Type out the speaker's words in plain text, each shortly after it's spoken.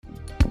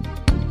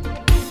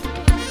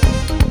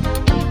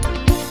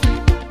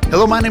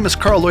Hello, my name is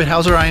Carl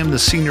Lloyd-Hauser. I am the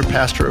senior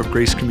pastor of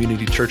Grace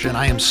Community Church, and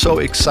I am so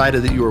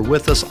excited that you are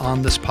with us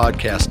on this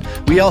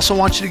podcast. We also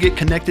want you to get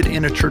connected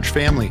in a church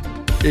family.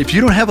 If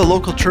you don't have a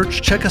local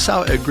church, check us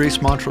out at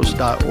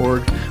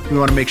gracemontrose.org. We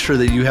want to make sure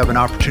that you have an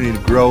opportunity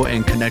to grow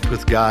and connect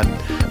with God.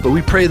 But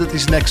we pray that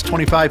these next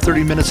 25,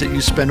 30 minutes that you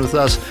spend with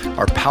us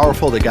are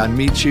powerful, that God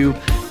meets you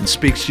and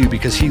speaks to you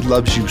because He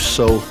loves you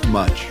so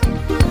much.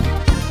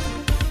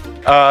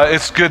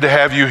 It's good to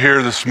have you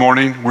here this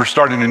morning. We're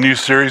starting a new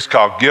series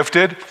called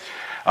Gifted.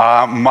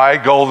 My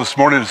goal this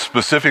morning is to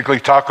specifically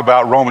talk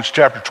about Romans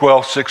chapter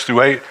 12, 6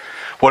 through 8,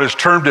 what is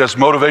termed as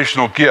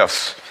motivational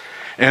gifts.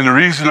 And the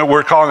reason that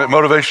we're calling it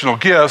motivational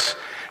gifts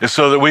is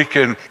so that we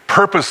can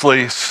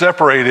purposely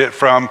separate it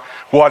from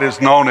what is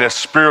known as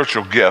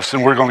spiritual gifts.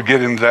 And we're going to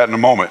get into that in a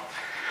moment.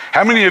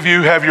 How many of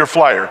you have your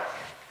flyer?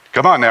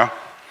 Come on now.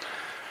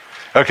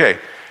 Okay.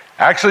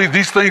 Actually,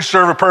 these things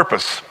serve a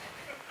purpose.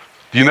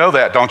 You know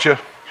that, don't you?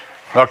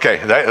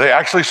 Okay, they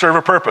actually serve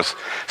a purpose.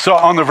 So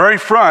on the very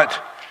front,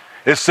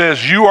 it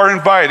says, you are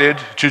invited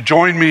to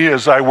join me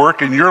as I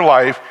work in your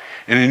life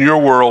and in your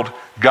world,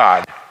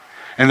 God.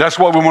 And that's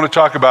what we want to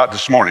talk about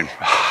this morning.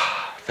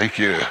 Thank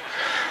you.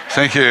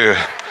 Thank you.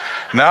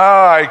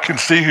 Now I can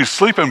see who's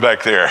sleeping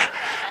back there.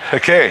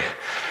 Okay.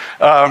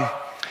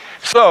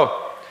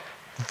 So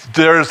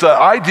there's an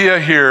idea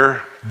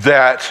here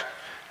that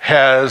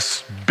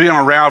has been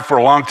around for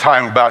a long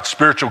time about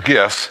spiritual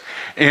gifts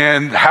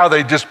and how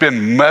they've just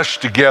been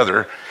meshed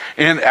together.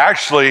 And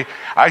actually,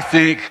 I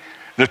think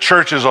the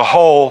church as a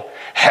whole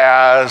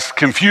has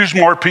confused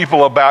more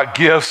people about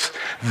gifts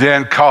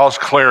than caused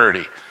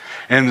clarity.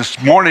 And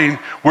this morning,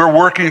 we're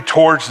working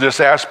towards this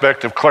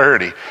aspect of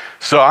clarity.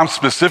 So I'm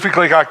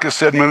specifically, like I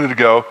said a minute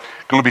ago,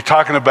 going to be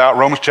talking about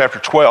Romans chapter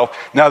 12.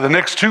 Now, the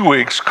next 2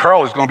 weeks,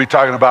 Carl is going to be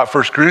talking about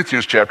 1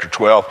 Corinthians chapter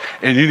 12,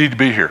 and you need to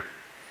be here.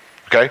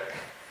 Okay?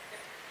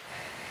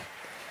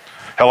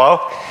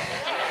 Hello?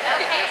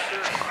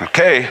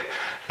 Okay,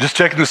 just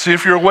checking to see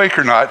if you're awake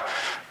or not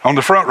on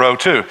the front row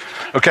too,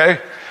 okay?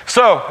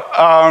 So,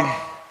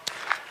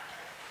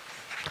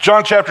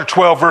 John chapter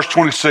 12, verse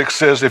 26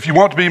 says, if you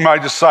want to be my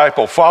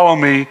disciple, follow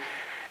me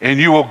and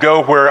you will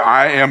go where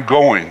I am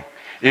going.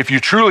 If you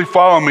truly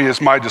follow me as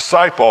my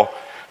disciple,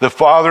 the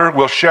Father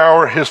will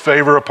shower His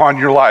favor upon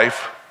your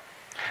life.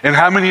 And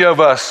how many of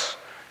us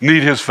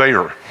need His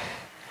favor?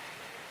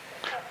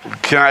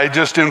 Can I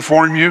just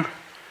inform you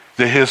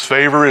that His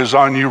favor is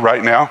on you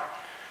right now?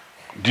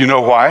 Do you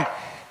know why?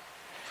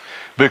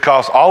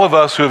 Because all of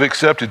us who have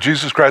accepted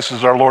Jesus Christ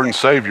as our Lord and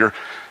Savior,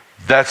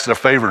 that's the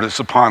favor that's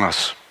upon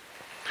us.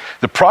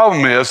 The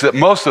problem is that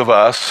most of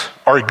us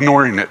are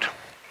ignoring it.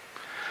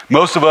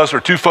 Most of us are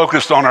too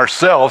focused on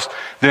ourselves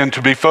than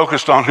to be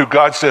focused on who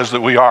God says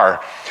that we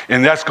are.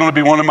 And that's going to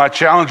be one of my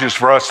challenges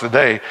for us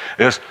today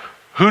is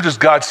who does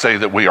God say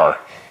that we are?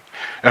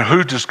 And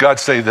who does God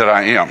say that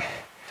I am?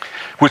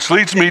 Which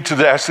leads me to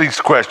ask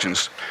these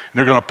questions.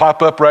 They're going to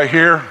pop up right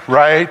here,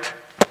 right?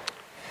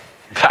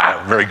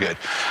 Very good.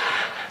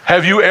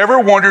 Have you ever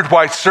wondered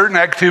why certain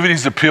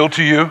activities appeal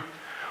to you?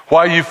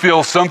 Why you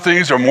feel some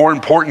things are more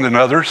important than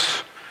others?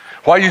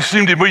 Why you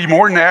seem to be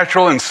more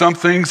natural in some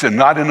things and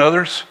not in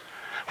others?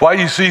 Why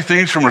you see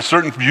things from a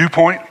certain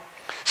viewpoint?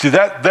 See,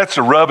 that's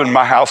a rub in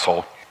my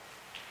household.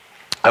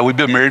 We've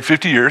been married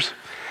 50 years,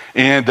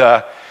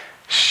 and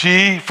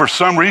she, for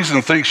some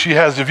reason, thinks she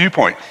has a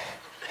viewpoint.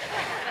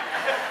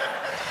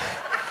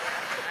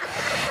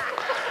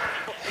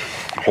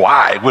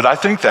 Why would I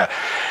think that?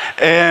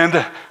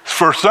 And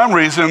for some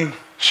reason,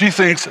 she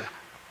thinks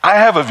I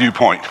have a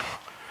viewpoint.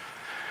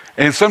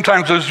 And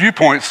sometimes those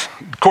viewpoints,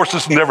 of course,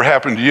 this never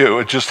happened to you.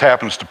 It just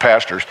happens to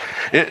pastors.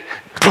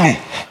 Boom,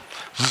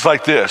 just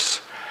like this.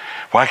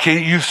 Why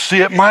can't you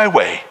see it my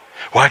way?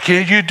 Why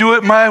can't you do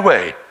it my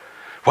way?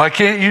 Why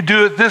can't you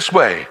do it this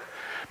way?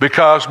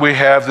 Because we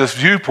have this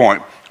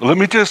viewpoint. Let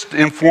me just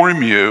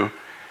inform you,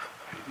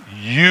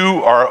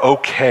 you are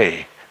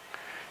okay.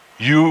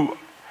 You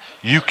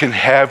can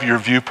have your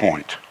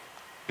viewpoint.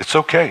 It's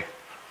okay.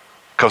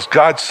 Because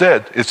God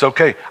said it's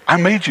okay. I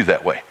made you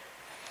that way.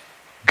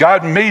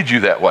 God made you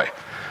that way.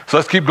 So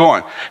let's keep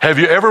going. Have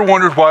you ever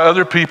wondered why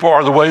other people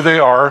are the way they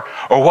are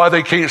or why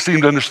they can't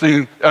seem to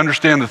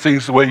understand the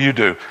things the way you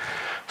do?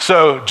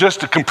 So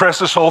just to compress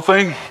this whole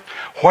thing,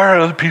 why are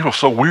other people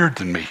so weird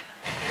than me?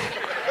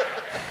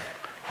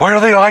 Why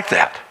are they like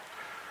that?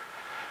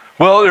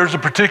 Well, there's a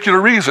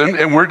particular reason,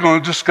 and we're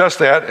going to discuss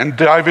that and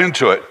dive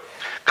into it.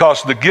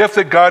 Because the gift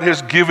that God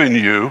has given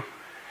you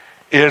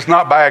is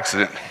not by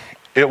accident.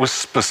 It was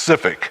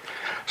specific.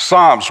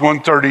 Psalms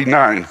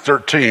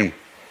 139:13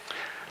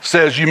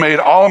 says, you made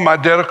all of my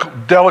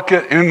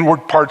delicate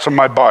inward parts of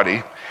my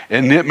body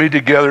and knit me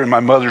together in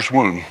my mother's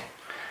womb.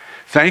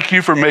 Thank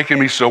you for making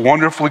me so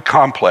wonderfully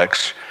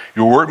complex.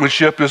 Your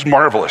workmanship is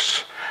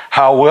marvelous.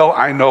 How well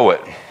I know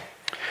it.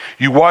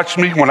 You watched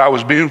me when I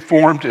was being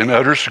formed in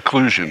utter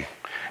seclusion,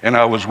 and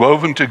I was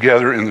woven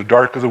together in the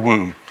dark of the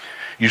womb.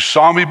 You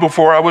saw me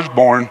before I was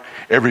born.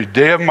 Every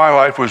day of my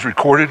life was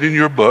recorded in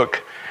your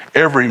book.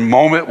 Every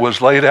moment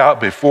was laid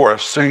out before a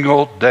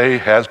single day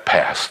has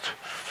passed.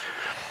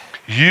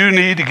 You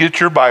need to get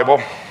your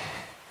Bible.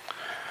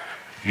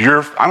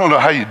 I don't know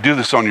how you do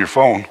this on your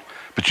phone,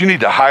 but you need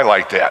to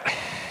highlight that.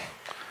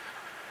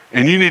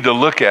 And you need to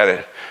look at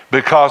it,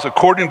 because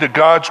according to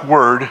God's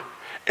word,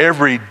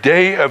 every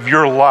day of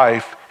your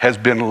life has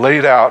been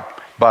laid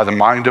out by the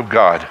mind of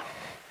God.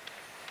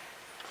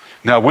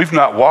 Now, we've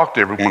not walked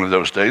every one of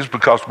those days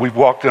because we've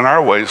walked in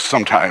our ways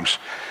sometimes.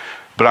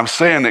 But I'm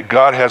saying that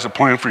God has a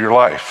plan for your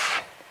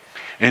life.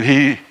 And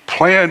he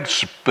planned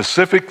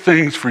specific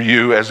things for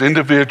you as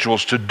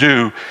individuals to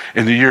do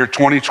in the year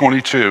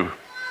 2022.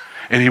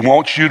 And he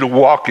wants you to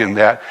walk in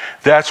that.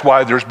 That's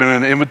why there's been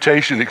an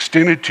invitation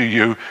extended to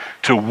you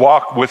to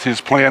walk with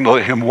his plan, to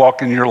let him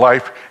walk in your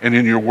life and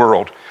in your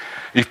world.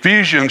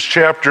 Ephesians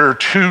chapter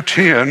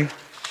 2:10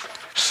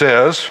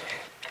 says,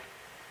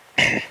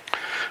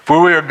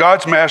 "For we are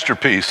God's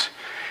masterpiece.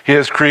 He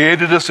has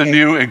created us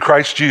anew in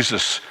Christ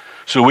Jesus,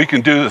 so we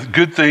can do the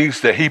good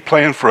things that he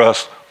planned for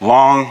us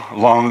long,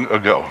 long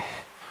ago."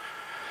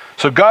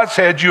 So God's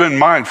had you in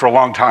mind for a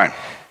long time.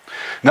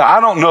 Now,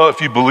 I don't know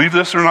if you believe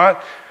this or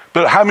not,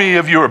 but how many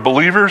of you are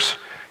believers?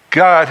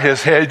 God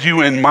has had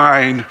you in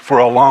mind for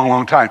a long,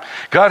 long time.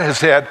 God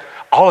has had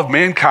all of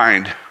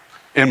mankind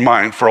in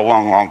mind for a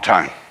long, long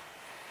time.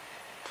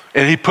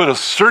 And he put a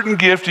certain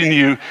gift in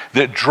you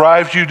that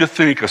drives you to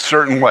think a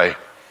certain way.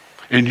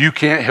 And you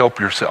can't help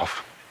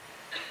yourself.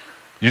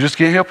 You just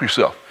can't help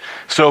yourself.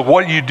 So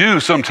what you do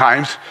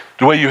sometimes,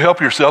 the way you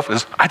help yourself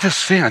is, I just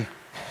sin.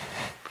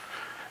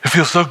 It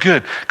feels so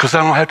good because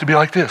I don't have to be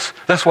like this.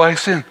 That's why I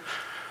sin.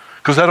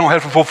 Because I don't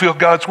have to fulfill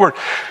God's word.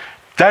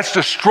 That's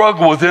the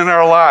struggle within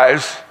our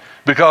lives,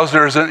 because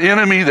there's an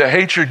enemy that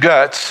hates your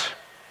guts,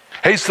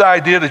 hates the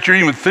idea that you're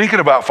even thinking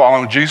about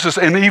following Jesus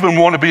and even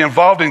want to be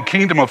involved in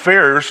kingdom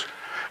affairs,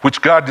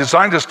 which God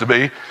designed us to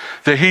be,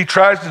 that he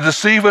tries to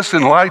deceive us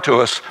and lie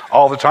to us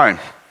all the time.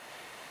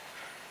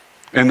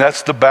 And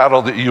that's the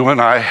battle that you and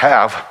I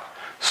have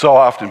so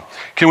often.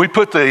 Can we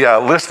put the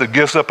list of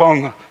gifts up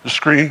on the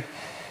screen?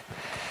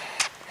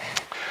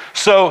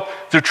 So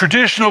the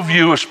traditional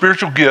view of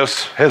spiritual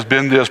gifts has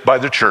been this by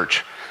the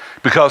church,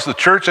 because the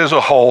church as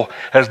a whole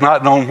has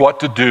not known what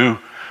to do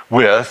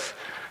with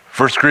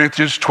 1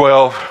 Corinthians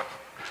 12,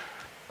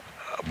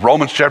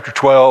 Romans chapter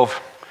 12,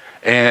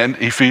 and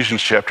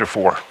Ephesians chapter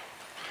 4.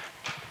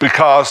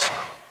 Because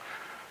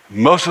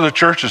most of the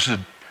churches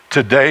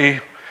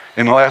today,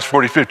 in the last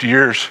 40, 50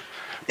 years,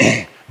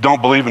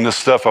 don't believe in this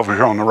stuff over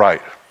here on the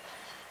right.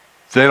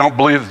 They don't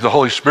believe that the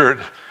Holy Spirit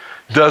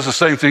does the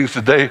same things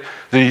today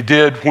that he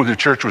did when the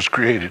church was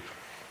created.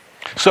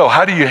 So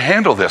how do you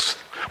handle this?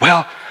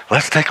 Well,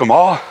 let's take them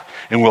all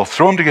and we'll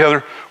throw them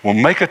together. We'll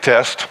make a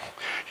test.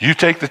 You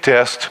take the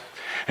test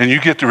and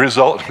you get the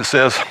result that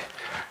says,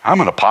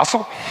 I'm an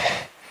apostle.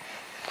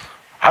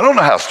 I don't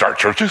know how to start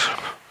churches.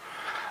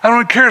 I don't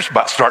even care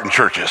about starting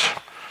churches.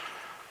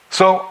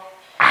 So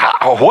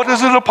what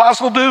does an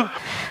apostle do?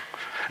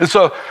 And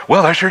so,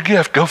 well, that's your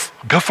gift. Go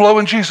flow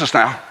in Jesus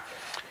now.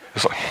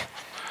 It's like,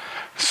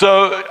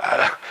 so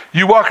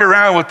you walk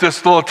around with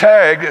this little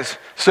tag that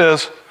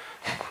says,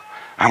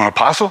 I'm an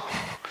apostle.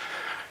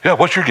 Yeah,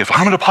 what's your gift?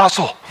 I'm an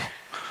apostle.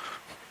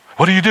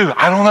 What do you do?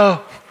 I don't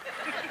know.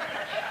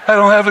 I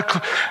don't have a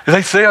clue.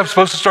 They say I'm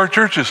supposed to start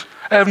churches.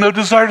 I have no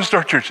desire to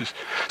start churches.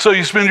 So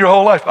you spend your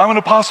whole life, I'm an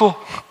apostle.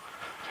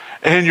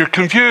 And you're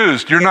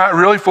confused. You're not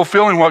really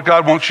fulfilling what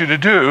God wants you to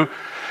do,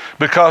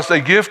 because the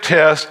gift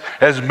test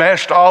has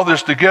mashed all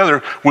this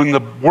together when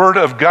the Word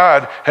of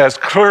God has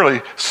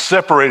clearly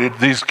separated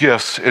these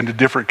gifts into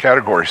different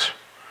categories.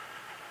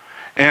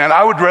 And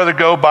I would rather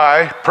go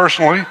by,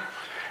 personally,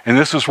 and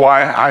this is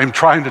why I'm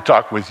trying to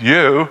talk with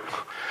you,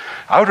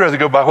 I would rather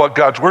go by what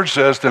God's Word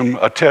says than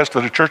a test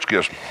that a church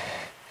gives.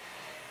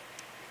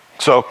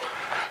 So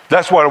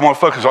that's what I want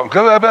to focus on.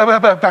 Go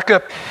back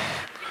up.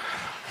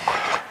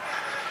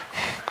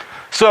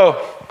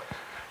 So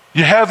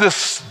you have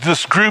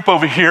this group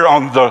over here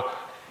on the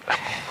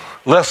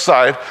left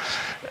side,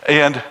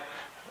 and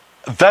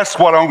that's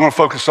what I'm going to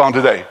focus on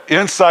today.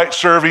 Insight,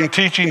 serving,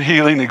 teaching,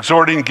 healing,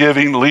 exhorting,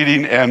 giving,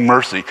 leading, and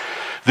mercy.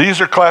 These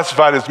are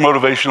classified as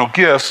motivational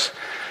gifts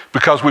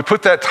because we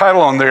put that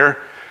title on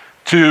there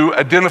to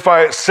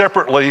identify it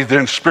separately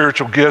than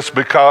spiritual gifts,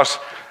 because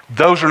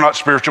those are not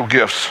spiritual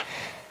gifts.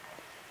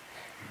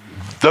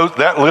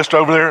 That list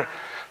over there,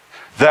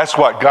 that's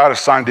what God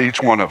assigned to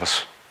each one of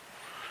us.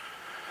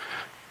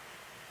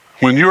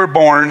 When you were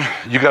born,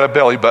 you got a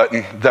belly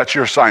button. That's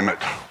your assignment.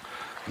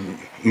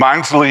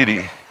 Mine's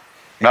leading.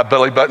 My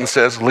belly button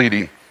says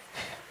leading.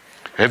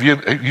 Have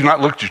you not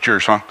looked at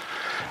yours, huh?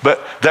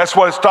 But that's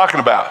what it's talking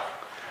about.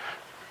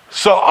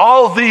 So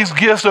all of these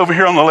gifts over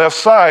here on the left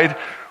side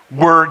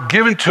were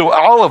given to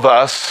all of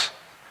us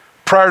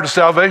prior to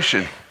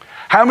salvation.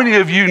 How many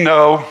of you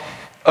know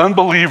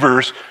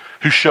unbelievers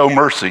who show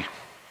mercy?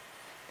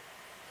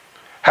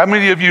 How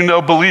many of you know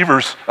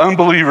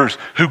unbelievers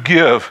who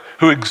give,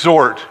 who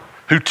exhort,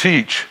 who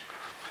teach?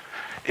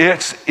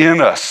 It's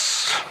in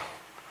us.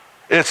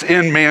 It's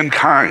in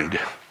mankind.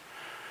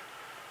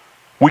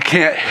 We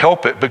can't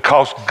help it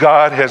because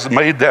God has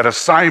made that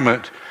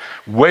assignment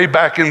way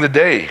back in the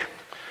day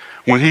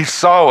when he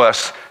saw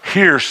us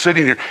here,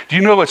 sitting here. Do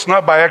you know it's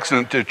not by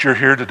accident that you're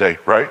here today,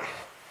 right?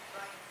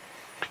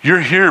 You're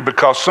here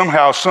because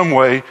somehow, some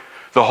way,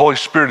 the Holy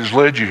Spirit has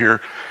led you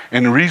here.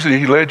 And the reason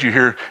he led you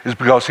here is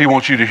because he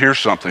wants you to hear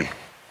something.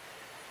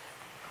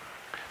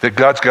 That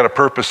God's got a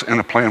purpose and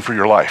a plan for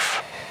your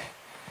life.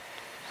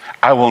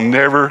 I will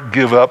never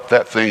give up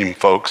that theme,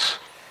 folks.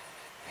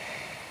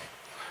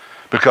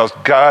 Because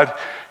God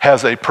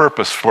has a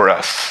purpose for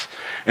us.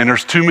 And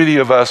there's too many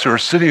of us who are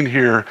sitting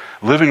here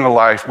living a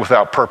life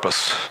without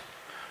purpose.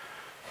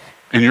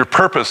 And your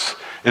purpose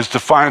is to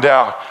find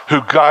out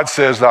who God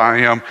says that I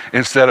am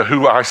instead of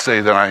who I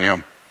say that I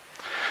am.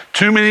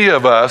 Too many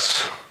of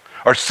us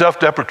are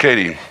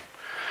self-deprecating.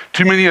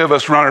 Too many of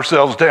us run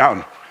ourselves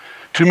down.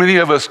 Too many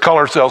of us call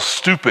ourselves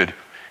stupid,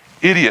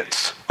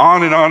 idiots,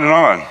 on and on and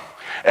on.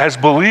 As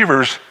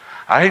believers,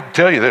 I hate to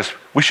tell you this,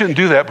 we shouldn't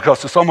do that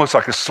because it's almost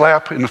like a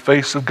slap in the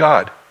face of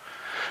God.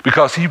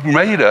 Because he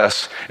made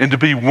us into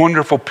be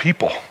wonderful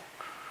people.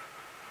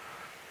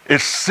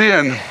 It's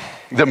sin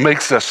that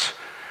makes us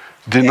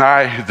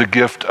deny the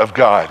gift of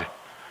God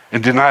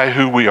and deny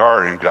who we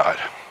are in God.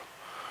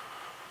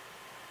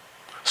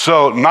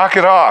 So knock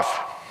it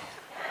off.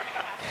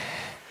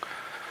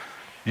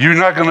 You're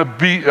not going to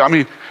be,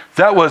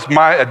 that was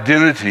my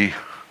identity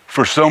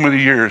for so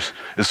many years,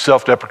 is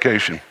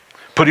self-deprecation.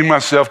 Putting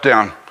myself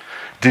down,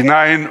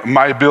 denying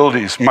my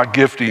abilities, my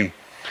gifting,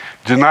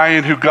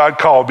 denying who God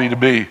called me to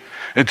be,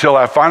 until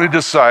I finally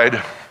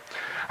decide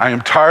I am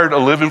tired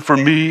of living for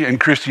me in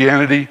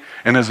Christianity,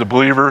 and as a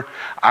believer,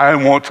 I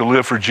want to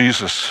live for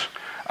Jesus.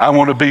 I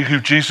want to be who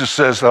Jesus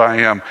says that I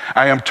am.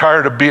 I am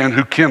tired of being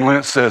who Ken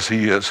Lentz says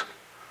he is.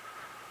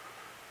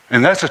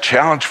 And that's a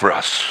challenge for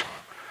us,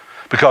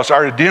 because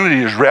our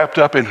identity is wrapped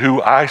up in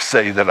who I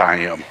say that I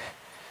am.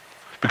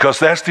 Because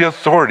that's the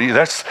authority,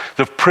 that's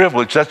the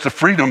privilege, that's the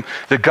freedom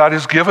that God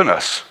has given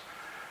us.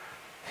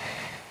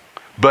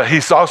 But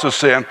he's also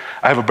saying,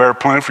 I have a better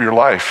plan for your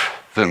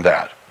life than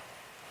that.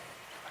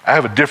 I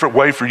have a different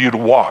way for you to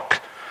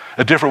walk,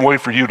 a different way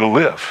for you to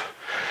live.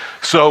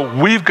 So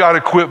we've got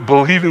to quit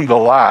believing the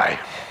lie.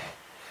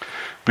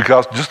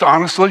 Because just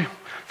honestly,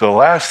 the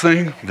last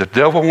thing the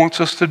devil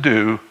wants us to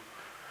do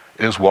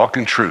is walk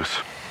in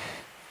truth,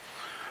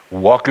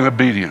 walk in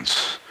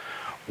obedience,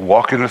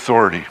 walk in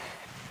authority.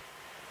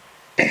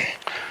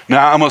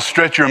 Now, I'm going to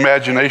stretch your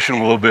imagination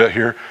a little bit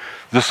here.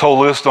 This whole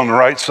list on the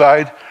right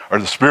side are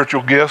the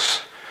spiritual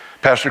gifts.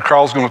 Pastor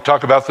Carl's going to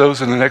talk about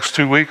those in the next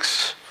 2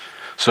 weeks.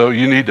 So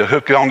you need to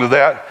hook onto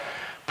that,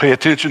 pay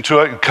attention to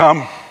it, and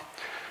come.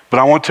 But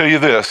I want to tell you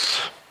this,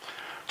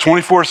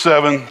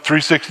 24/7,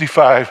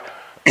 365,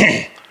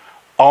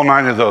 all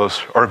 9 of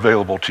those are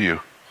available to you.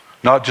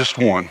 Not just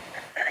one,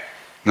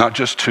 not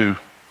just 2.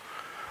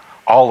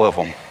 All of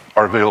them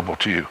are available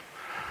to you.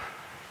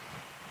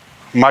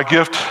 My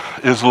gift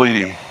is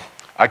leading.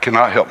 I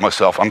cannot help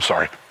myself. I'm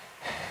sorry.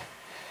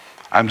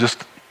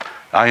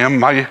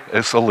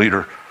 It's a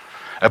leader.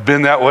 I've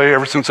been that way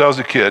ever since I was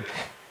a kid.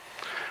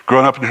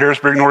 Growing up in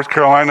Harrisburg, North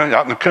Carolina,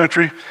 out in the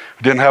country,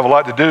 we didn't have a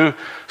lot to do,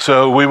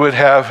 so we would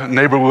have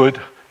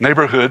neighborhood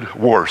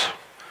wars,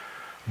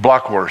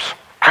 block wars.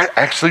 I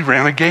actually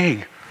ran a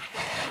gang.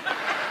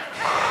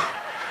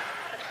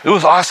 It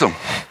was awesome.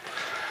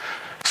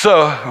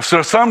 So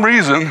for some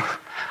reason,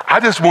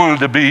 I just wanted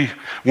to be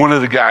one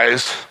of the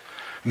guys.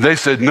 They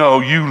said,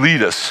 no, you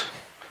lead us.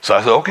 So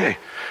I said, okay.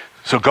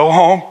 So go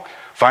home,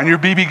 find your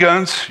BB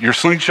guns, your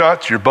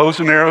slingshots, your bows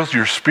and arrows,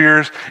 your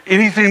spears,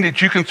 anything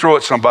that you can throw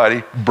at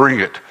somebody,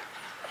 bring it.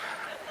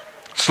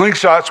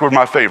 Slingshots were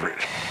my favorite.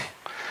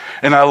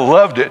 And I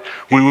loved it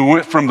when we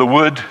went from the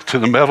wood to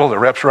the metal that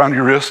wraps around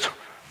your wrist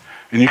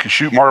and you could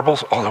shoot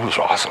marbles. Oh, that was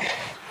awesome.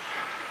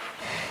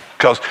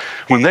 Because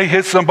when they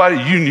hit somebody,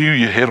 you knew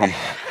you hit them.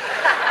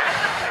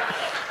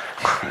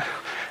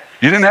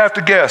 You didn't have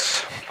to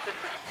guess.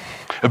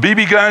 A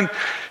BB gun,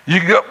 you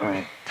can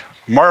go,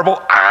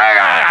 marble,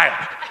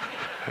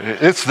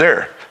 it's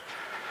there.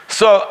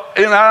 So,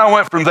 and I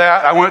went from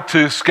that, I went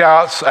to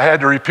Scouts. I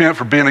had to repent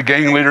for being a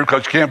gang leader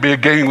because you can't be a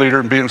gang leader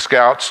and be in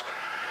Scouts.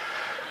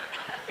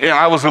 And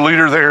I was a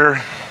leader there.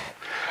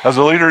 I was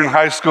a leader in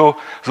high school,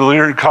 I was a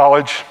leader in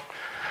college.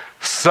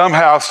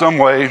 Somehow, some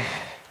way,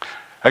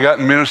 I got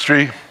in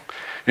ministry,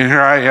 and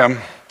here I am,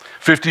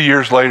 50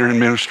 years later in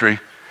ministry,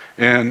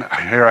 and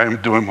here I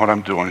am doing what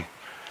I'm doing.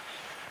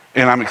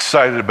 And I'm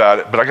excited about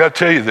it. But I got to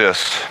tell you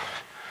this,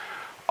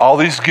 all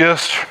these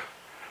gifts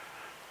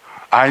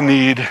I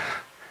need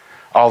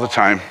all the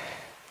time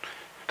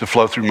to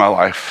flow through my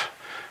life,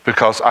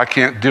 because I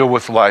can't deal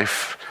with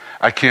life,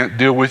 I can't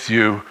deal with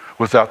you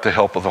without the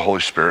help of the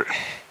Holy Spirit.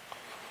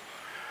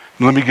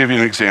 Let me give you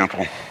an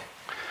example.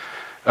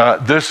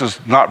 This is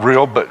not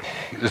real, but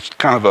it's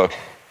kind of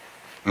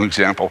an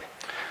example.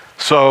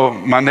 So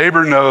my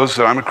neighbor knows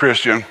that I'm a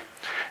Christian,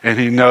 and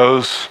he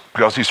knows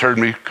because he's heard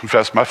me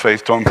confess my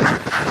faith to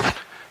him.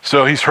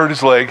 So he's hurt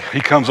his leg.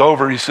 He comes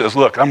over and he says,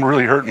 look, I'm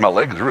really hurting. My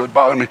leg is really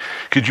bothering me.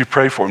 Could you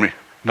pray for me?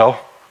 No.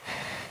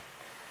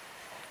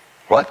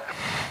 What?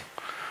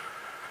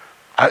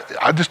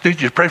 I just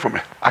need you to pray for me.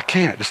 I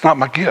can't. It's not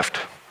my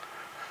gift.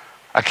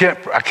 I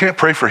can't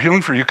pray for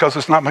healing for you because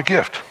it's not my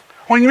gift.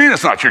 What do you mean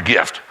it's not your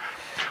gift?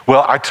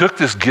 Well, I took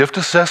this gift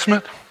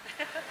assessment,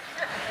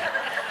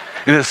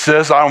 and it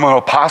says I'm an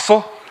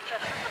apostle,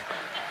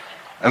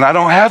 and I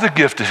don't have the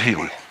gift of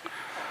healing.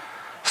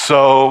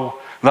 So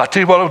I'll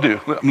tell you what I'll do.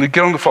 I'm going to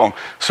get on the phone.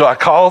 So I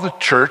call the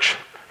church,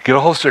 get a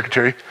hold of the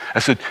secretary. I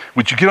said,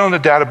 would you get on the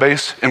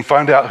database and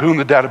find out who in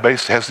the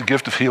database has the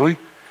gift of healing?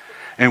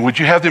 And would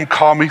you have them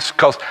call me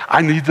because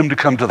I need them to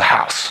come to the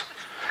house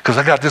because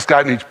I got this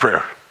guy that needs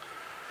prayer.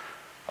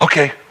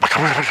 Okay,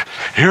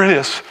 here it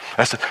is.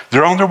 I said,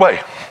 they're on their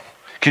way.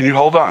 Can you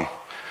hold on?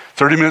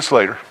 30 minutes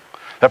later,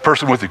 that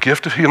person with the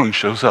gift of healing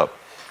shows up.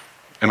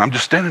 And I'm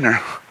just standing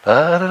there.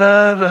 Da, da,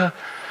 da, da.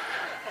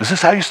 Is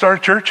this how you start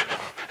a church?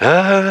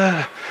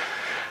 How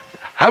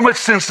much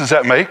sense does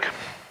that make?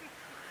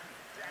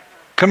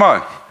 Come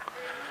on.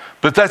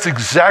 But that's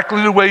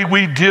exactly the way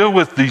we deal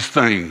with these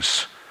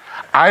things.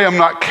 I am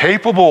not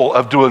capable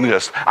of doing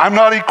this. I'm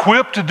not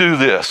equipped to do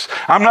this.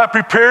 I'm not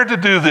prepared to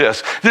do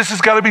this. This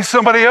has got to be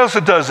somebody else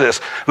that does this.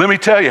 Let me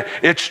tell you,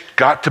 it's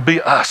got to be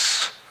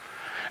us.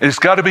 And it's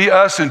got to be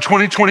us in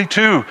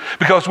 2022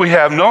 because we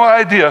have no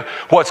idea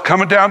what's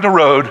coming down the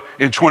road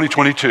in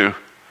 2022.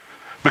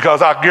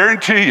 Because I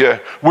guarantee you,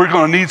 we're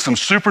going to need some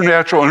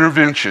supernatural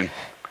intervention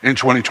in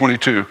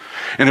 2022.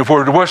 And if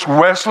we're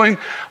wrestling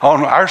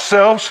on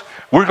ourselves,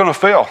 we're going to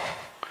fail.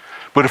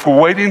 But if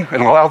we're waiting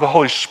and allow the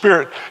Holy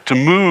Spirit to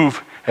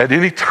move at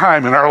any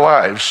time in our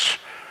lives,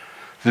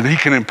 then he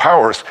can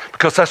empower us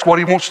because that's what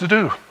he wants to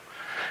do.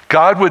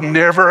 God would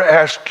never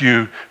ask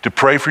you to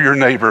pray for your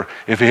neighbor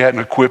if he hadn't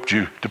equipped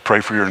you to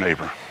pray for your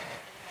neighbor.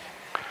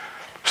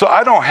 So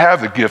I don't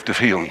have the gift of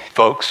healing,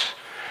 folks,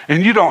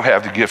 and you don't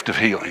have the gift of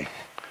healing.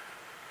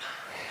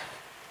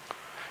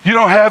 You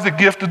don't have the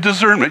gift of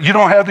discernment. You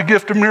don't have the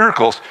gift of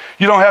miracles.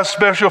 You don't have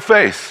special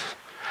faith.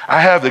 I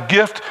have the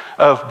gift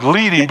of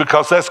leading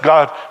because that's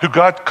God, who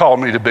God called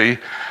me to be.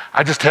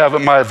 I just have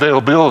my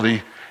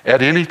availability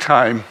at any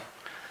time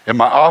in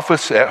my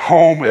office, at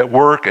home, at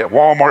work, at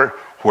Walmart,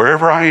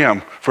 wherever I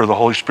am, for the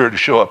Holy Spirit to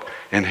show up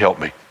and help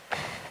me.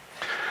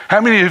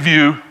 How many of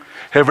you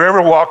have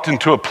ever walked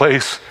into a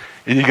place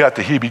and you got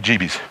the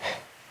heebie-jeebies?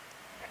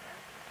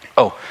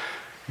 Oh,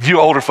 you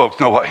older folks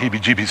know what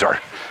heebie-jeebies are.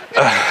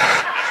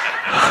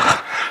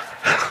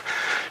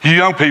 You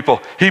young people,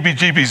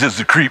 heebie-jeebies is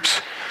the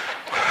creeps.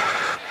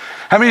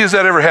 How many has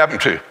that ever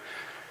happened to?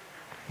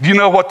 Do you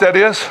know what that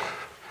is?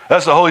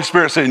 That's the Holy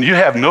Spirit saying, you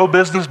have no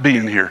business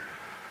being here.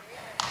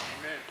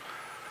 Amen.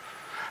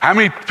 How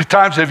many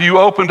times have you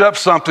opened up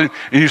something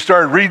and you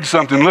started reading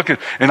something, looking,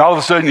 and all of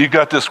a sudden you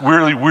got this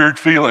really weird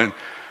feeling,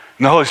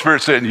 and the Holy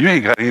Spirit said, you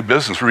ain't got any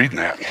business reading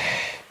that.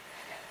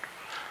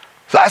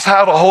 That's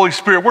how the Holy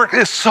Spirit works.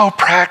 It's so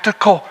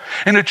practical.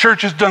 And the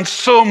church has done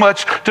so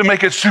much to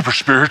make it super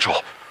spiritual.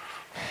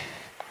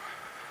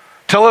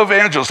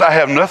 Televangelists, I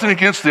have nothing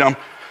against them,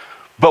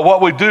 but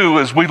what we do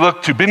is we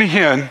look to Benny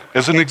Hinn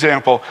as an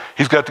example.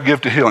 He's got the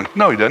gift of healing.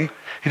 No, he doesn't.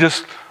 He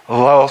just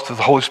allows the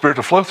Holy Spirit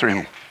to flow through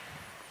him.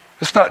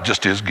 It's not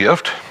just his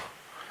gift.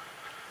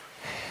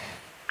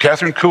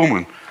 Catherine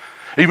Kuhlman,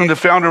 even the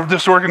founder of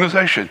this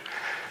organization,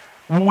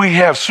 we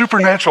have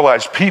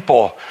supernaturalized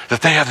people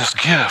that they have this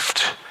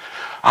gift.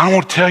 I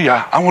want to tell you,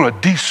 I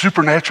want to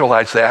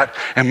de-supernaturalize that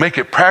and make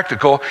it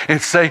practical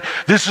and say,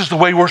 this is the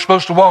way we're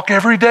supposed to walk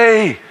every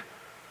day.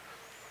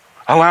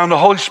 Allowing the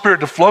Holy Spirit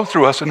to flow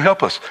through us and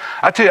help us.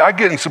 I tell you, I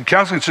get in some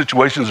counseling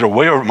situations that are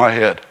way over my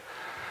head.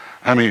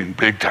 I mean,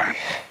 big time.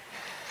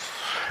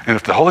 And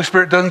if the Holy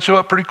Spirit doesn't show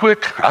up pretty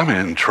quick, I'm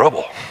in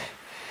trouble.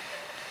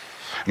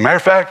 Matter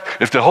of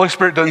fact, if the Holy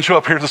Spirit doesn't show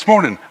up here this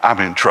morning, I'm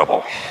in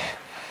trouble.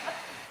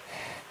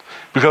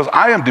 Because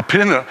I am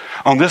dependent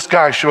on this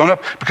guy showing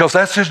up because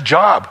that's his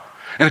job.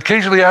 And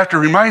occasionally I have to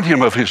remind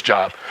him of his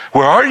job.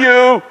 Where are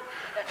you?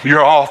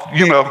 You're off,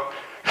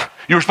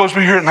 you were supposed to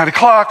be here at 9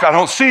 o'clock. I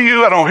don't see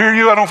you. I don't hear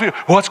you. I don't feel you.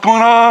 What's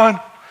going on?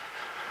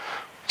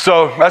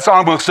 So that's all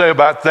I'm going to say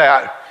about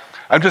that.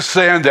 I'm just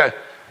saying that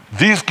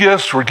these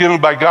gifts were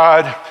given by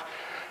God.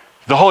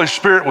 The Holy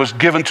Spirit was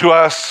given to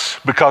us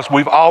because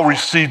we've all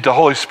received the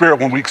Holy Spirit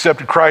when we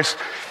accepted Christ,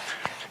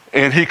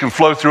 and he can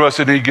flow through us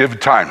at any given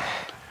time.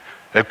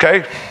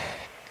 Okay?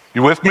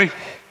 You with me?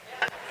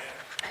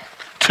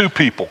 2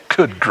 people.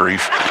 Good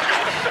grief.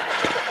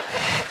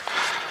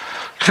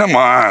 Come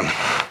on.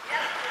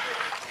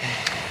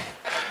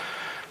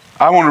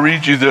 I want to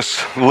read you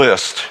this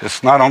list.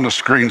 It's not on the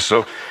screen,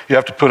 so you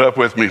have to put up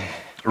with me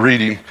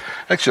reading.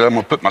 Actually, I'm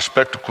going to put my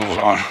spectacles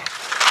on.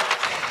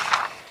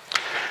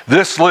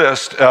 This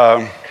list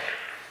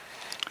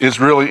is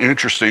really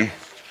interesting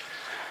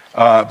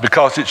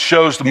because it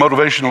shows the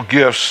motivational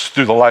gifts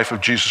through the life of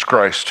Jesus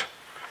Christ.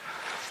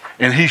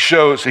 And he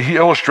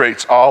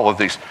illustrates all of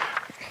these.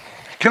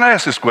 Can I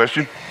ask this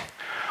question?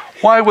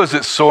 Why was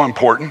it so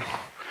important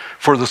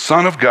for the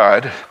Son of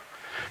God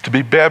to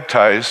be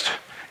baptized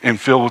and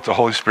filled with the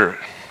Holy Spirit?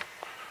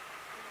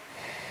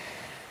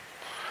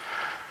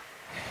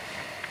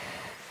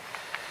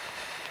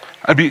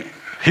 I mean,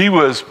 he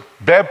was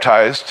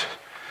baptized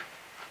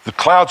the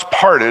clouds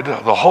parted,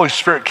 the Holy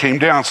Spirit came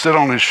down, sat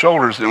on his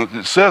shoulders, and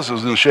it says it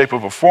was in the shape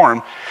of a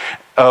form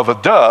of a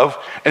dove.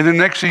 And the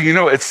next thing you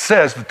know, it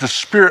says that the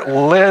Spirit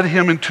led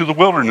him into the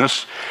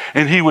wilderness,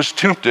 and he was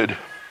tempted.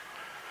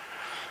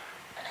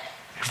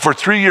 For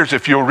 3 years,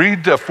 if you'll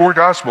read the 4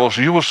 Gospels,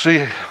 you will see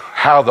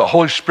how the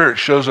Holy Spirit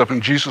shows up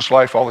in Jesus'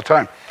 life all the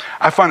time.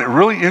 I find it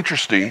really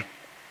interesting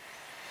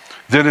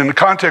that in the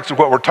context of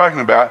what we're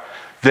talking about,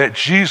 that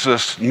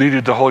Jesus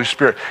needed the Holy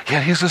Spirit.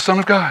 Yeah, he's the Son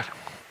of God.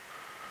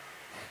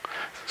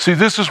 See,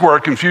 this is where our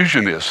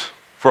confusion is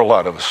for a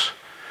lot of us.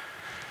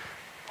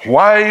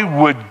 Why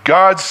would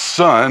God's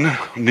Son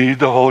need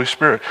the Holy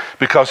Spirit?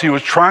 Because he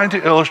was trying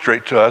to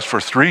illustrate to us for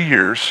 3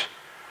 years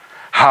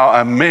how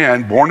a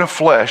man born of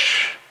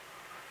flesh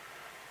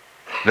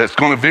that's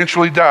going to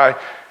eventually die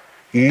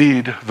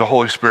need the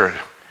Holy Spirit.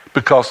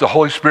 Because the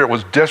Holy Spirit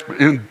was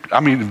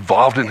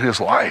involved in his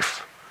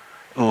life.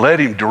 Led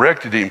him,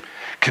 directed him,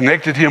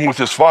 connected him with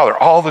his Father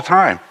all the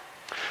time.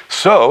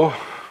 So,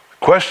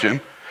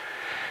 question,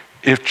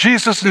 if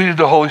Jesus needed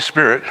the Holy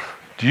Spirit,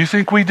 do you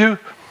think we do?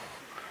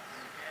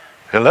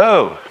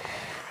 Hello?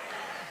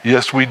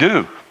 Yes, we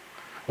do.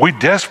 We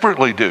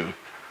desperately do.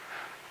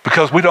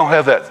 Because we don't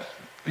have that.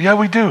 Yeah,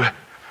 we do.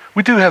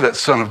 We do have that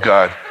Son of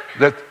God,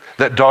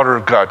 that daughter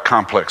of God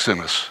complex in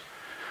us.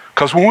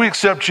 Because when we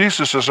accept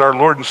Jesus as our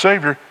Lord and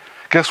Savior,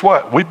 guess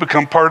what? We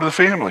become part of the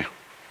family.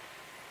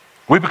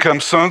 We become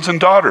sons and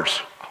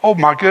daughters. Oh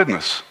my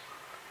goodness.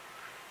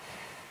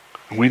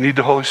 We need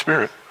the Holy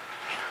Spirit.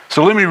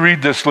 So let me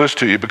read this list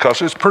to you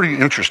because it's pretty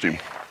interesting.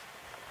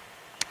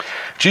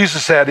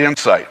 Jesus had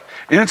insight.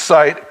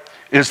 Insight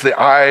is the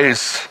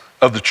eyes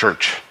of the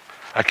church.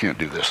 I can't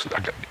do this.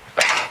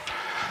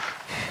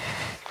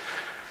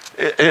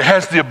 It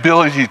has the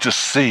ability to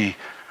see.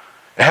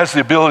 It has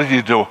the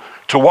ability to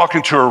walk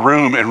into a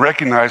room and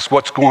recognize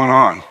what's going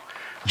on.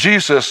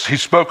 Jesus, he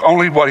spoke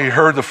only what he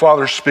heard the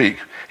Father speak.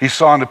 He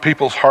saw into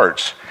people's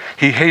hearts.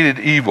 He hated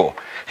evil.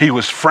 He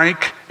was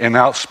frank and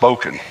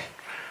outspoken.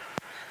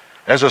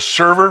 As a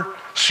server,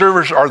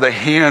 servers are the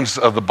hands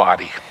of the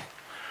body.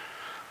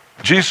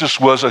 Jesus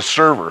was a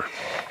server.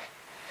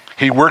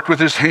 He worked with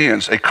his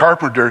hands. A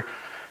carpenter,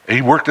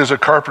 he worked as a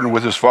carpenter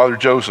with his father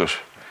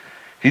Joseph.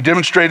 He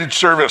demonstrated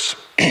service.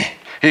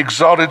 He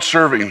exalted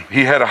serving.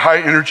 He had a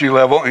high energy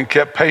level and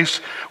kept pace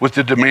with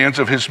the demands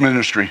of his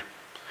ministry.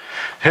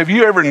 Have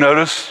you ever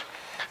noticed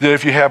that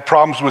if you have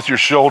problems with your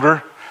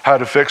shoulder, how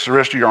it affects the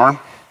rest of your arm?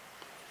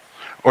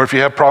 Or if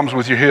you have problems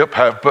with your hip,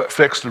 how it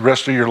affects the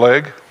rest of your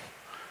leg?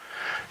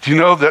 Do you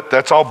know that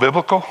that's all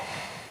biblical?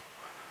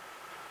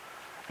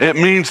 It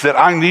means that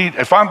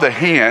if I'm the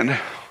hand,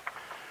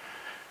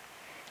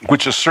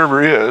 which a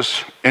server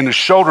is, and the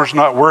shoulder's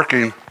not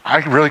working, I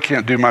really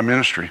can't do my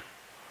ministry.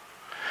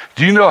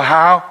 Do you know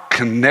how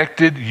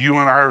connected you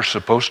and I are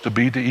supposed to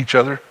be to each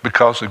other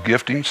because of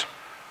giftings?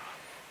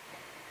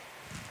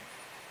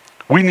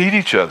 We need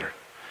each other.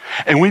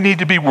 And we need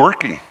to be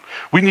working.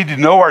 We need to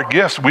know our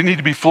gifts. We need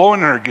to be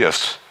flowing in our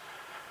gifts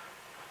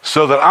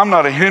so that I'm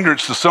not a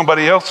hindrance to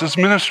somebody else's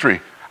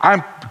ministry.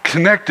 I'm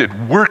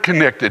connected. We're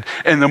connected.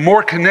 And the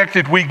more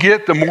connected we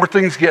get, the more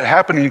things get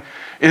happening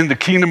in the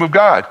kingdom of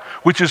God,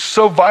 which is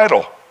so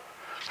vital.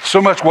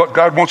 So much what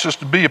God wants us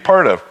to be a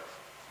part of.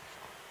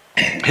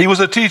 He was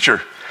a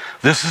teacher.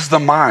 This is the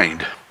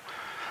mind.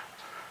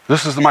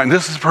 This is the mind.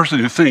 This is the person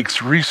who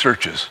thinks,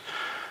 researches,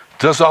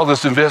 does all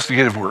this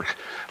investigative work,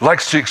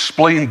 likes to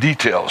explain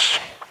details.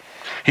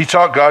 He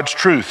taught God's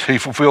truth. He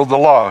fulfilled the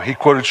law. He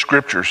quoted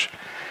scriptures.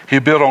 He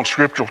built on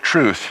scriptural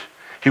truth.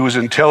 He was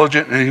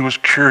intelligent and he was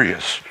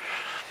curious.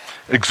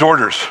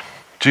 Exhorters.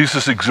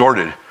 Jesus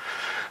exhorted.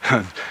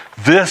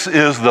 This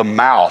is the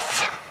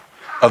mouth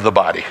of the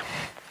body.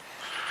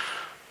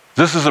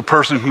 This is a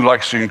person who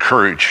likes to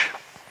encourage.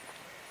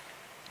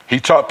 He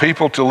taught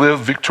people to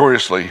live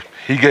victoriously.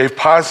 He gave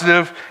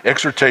positive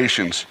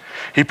exhortations.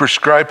 He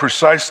prescribed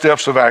precise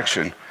steps of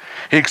action.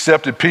 He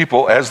accepted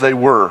people as they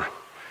were.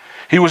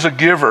 He was a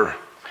giver.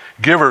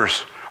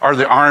 Givers are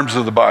the arms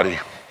of the body.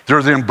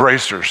 They're the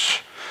embracers.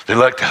 They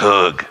like to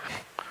hug.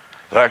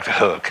 They like to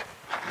hug.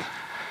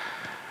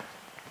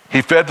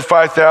 He fed the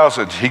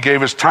 5,000. He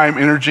gave his time,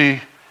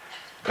 energy,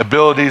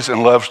 abilities,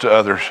 and loves to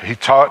others. He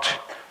taught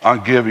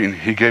on giving.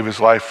 He gave his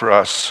life for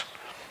us.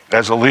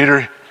 As a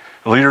leader,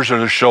 leaders are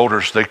the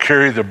shoulders. They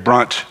carry the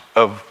brunt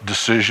of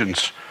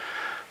decisions.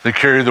 They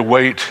carry the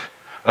weight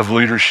of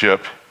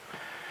leadership.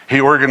 He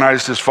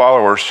organized his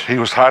followers. He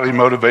was highly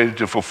motivated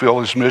to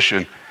fulfill his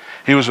mission.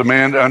 He was a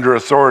man under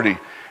authority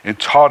and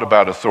taught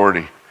about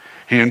authority.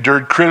 He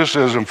endured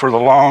criticism for the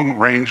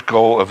long-range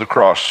goal of the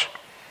cross.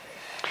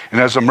 And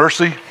as a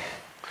mercy,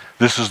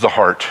 this is the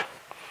heart.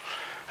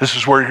 This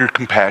is where your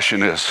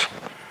compassion is.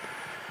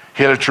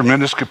 He had a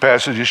tremendous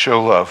capacity to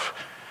show love.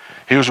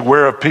 He was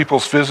aware of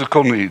people's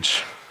physical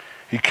needs.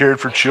 He cared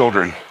for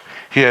children.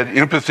 He had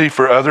empathy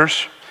for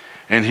others,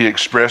 and he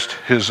expressed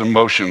his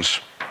emotions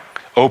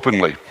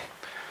openly.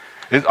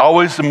 It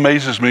always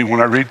amazes me when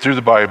I read through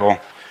the Bible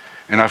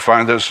and I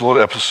find those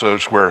little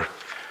episodes where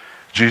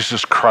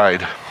Jesus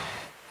cried.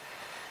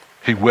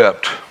 He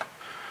wept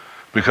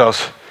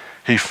because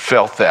He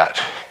felt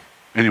that,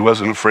 and he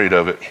wasn't afraid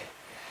of it.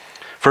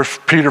 1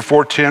 Peter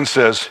 4:10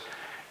 says,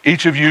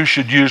 each of you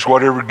should use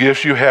whatever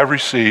gifts you have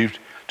received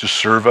to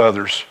serve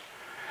others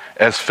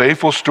as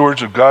faithful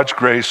stewards of God's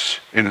grace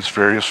in its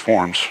various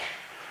forms.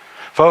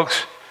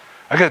 Folks,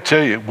 I got to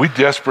tell you, we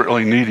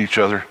desperately need each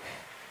other.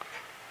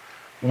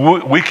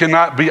 We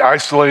cannot be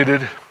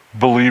isolated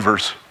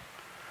believers.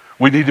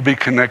 We need to be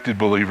connected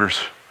believers.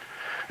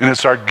 And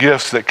it's our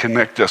gifts that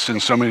connect us in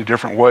so many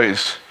different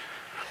ways.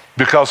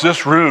 Because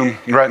this room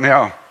right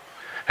now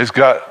has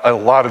got a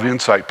lot of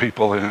insight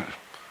people in it,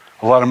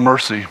 a lot of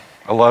mercy,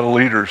 a lot of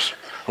leaders,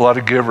 a lot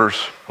of givers,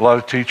 a lot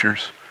of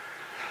teachers.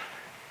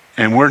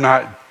 And we're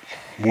not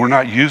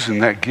using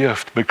that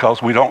gift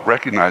because we don't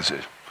recognize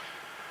it.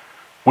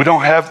 We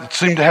don't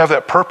seem to have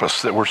that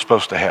purpose that we're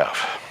supposed to have.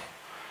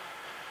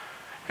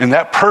 And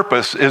that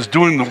purpose is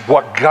doing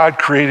what God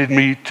created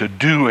me to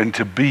do and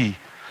to be.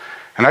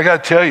 And I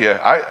got to tell you,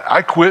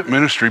 I quit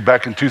ministry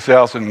back in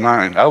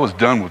 2009. I was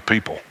done with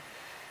people.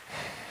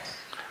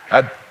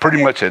 I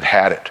pretty much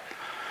had it.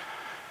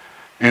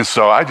 And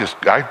so I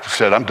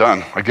said, I'm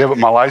done. I gave up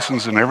my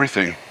license and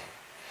everything.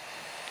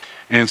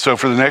 And so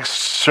for the next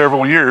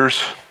several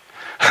years,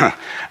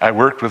 I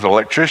worked with an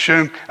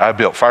electrician. I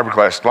built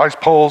fiberglass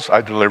light poles.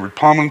 I delivered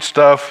plumbing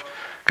stuff.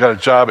 Got a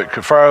job at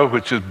Cafaro,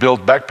 which is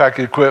build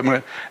backpacking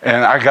equipment.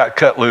 And I got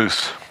cut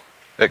loose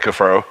at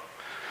Cafaro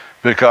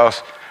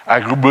because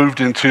I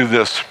moved into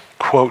this,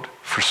 quote,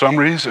 for some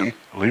reason,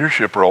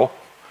 leadership role.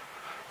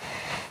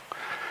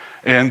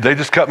 And they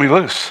just cut me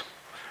loose.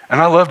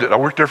 And I loved it. I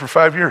worked there for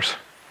 5 years.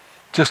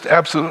 Just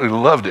absolutely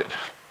loved it.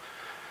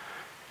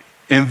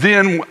 And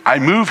then I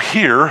moved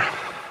here,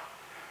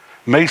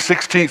 May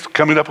 16th,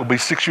 coming up will be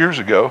 6 years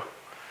ago.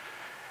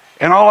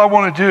 And all I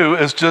want to do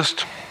is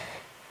just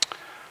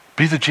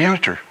be the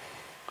janitor.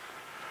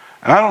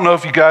 And I don't know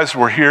if you guys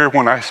were here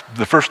when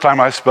the first time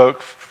I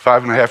spoke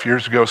 5.5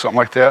 years ago, something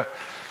like that.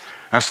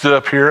 I stood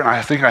up here and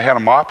I think I had a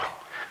mop.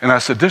 And I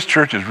said, this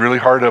church is really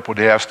hard up when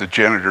they ask the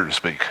janitor to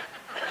speak.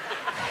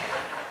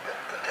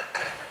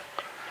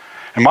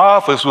 And my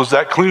office was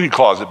that cleaning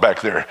closet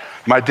back there.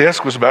 My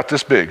desk was about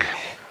this big.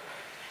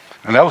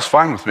 And that was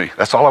fine with me.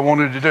 That's all I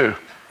wanted to do.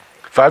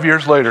 5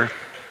 years later,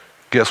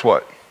 guess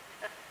what?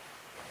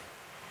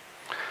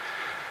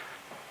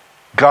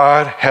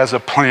 God has a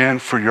plan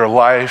for your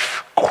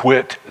life.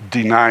 Quit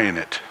denying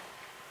it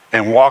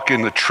and walk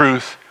in the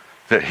truth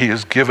that he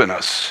has given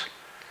us.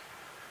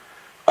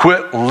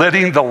 Quit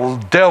letting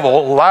the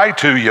devil lie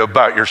to you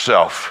about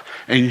yourself.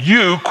 And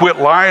you quit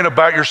lying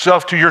about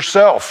yourself to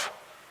yourself.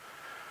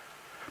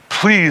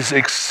 Please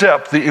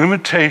accept the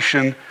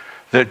invitation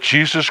that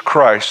Jesus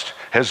Christ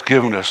has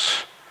given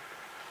us.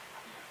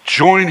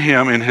 Join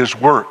him in his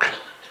work.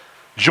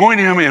 Join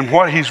him in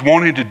what he's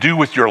wanting to do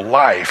with your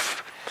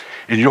life,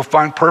 and you'll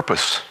find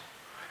purpose.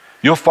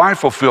 You'll find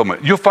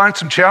fulfillment. You'll find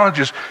some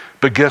challenges,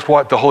 but guess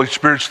what? The Holy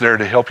Spirit's there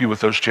to help you with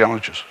those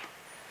challenges.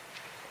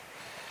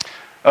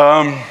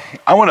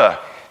 I want to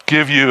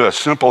give you a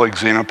simple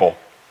example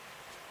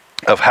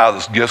of how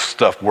this gift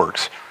stuff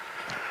works.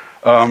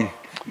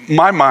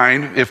 My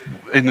mind, if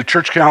in the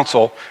church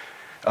council,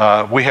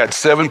 we had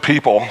 7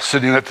 people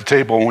sitting at the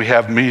table and we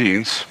have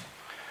meetings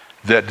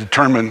that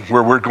determine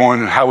where we're going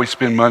and how we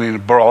spend money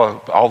and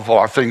all of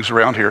our things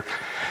around here,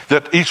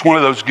 that each one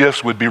of those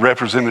gifts would be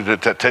represented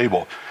at that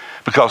table.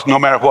 Because no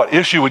matter what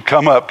issue would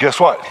come up, guess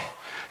what?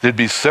 There'd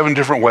be 7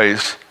 different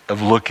ways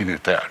of looking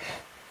at that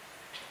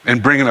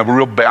and bringing a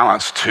real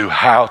balance to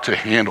how to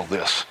handle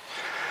this.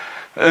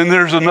 And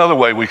there's another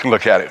way we can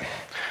look at it.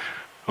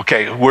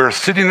 Okay, we're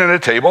sitting at a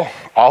table.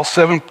 All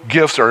 7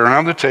 gifts are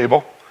around the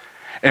table,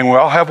 and we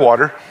all have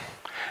water,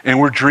 and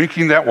we're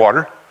drinking that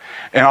water,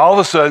 and all of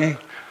a sudden,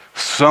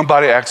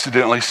 somebody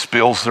accidentally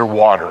spills their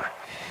water.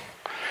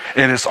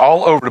 And it's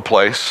all over the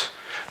place.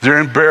 They're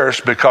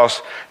embarrassed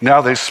because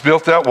now they've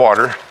spilt that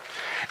water,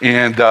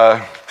 and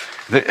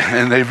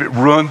they've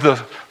ruined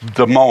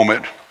the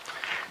moment.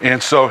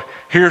 And so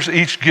here's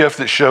each gift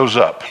that shows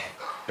up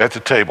at the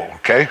table,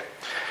 okay?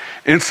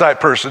 Insight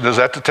person is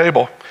at the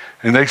table.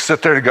 And they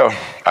sit there and go,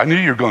 I knew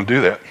you were going to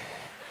do that.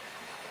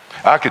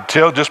 I could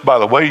tell just by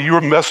the way you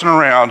were messing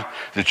around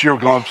that you were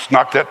going to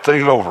knock that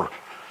thing over.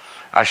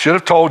 I should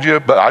have told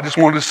you, but I just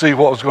wanted to see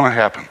what was going to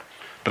happen.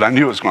 But I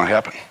knew it was going to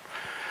happen.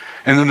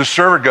 And then the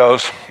server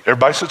goes,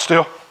 everybody sit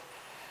still.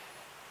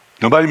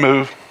 Nobody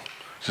move.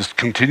 Just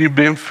continue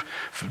being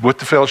with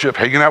the fellowship,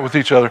 hanging out with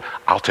each other.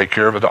 I'll take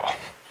care of it all.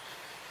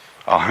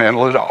 I'll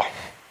handle it all.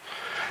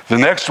 The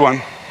next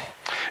one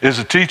is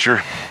a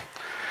teacher.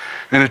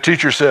 And the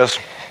teacher says,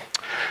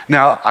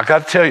 now, I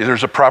got to tell you,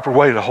 there's a proper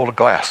way to hold a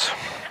glass.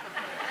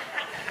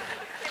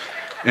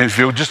 And if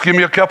you'll just give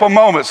me a couple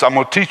moments, I'm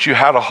going to teach you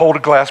how to hold a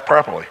glass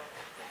properly.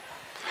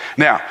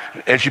 Now,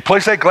 as you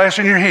place that glass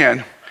in your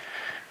hand,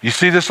 you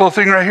see this little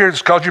thing right here?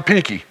 It's called your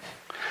pinky.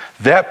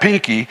 That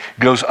pinky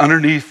goes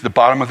underneath the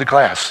bottom of the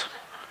glass.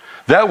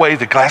 That way,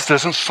 the glass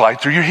doesn't slide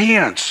through your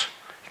hands.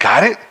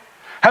 Got it?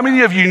 How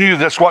many of you knew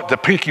that's what the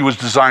pinky was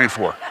designed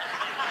for?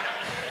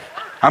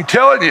 I'm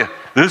telling you,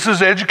 this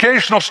is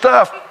educational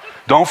stuff.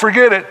 Don't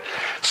forget it.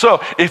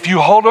 So if you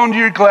hold onto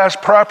your glass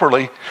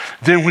properly,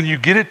 then when you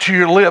get it to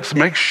your lips,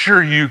 make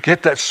sure you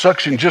get that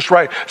suction just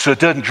right so it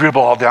doesn't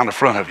dribble all down the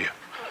front of you.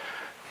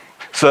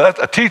 So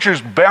a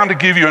teacher's bound to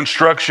give you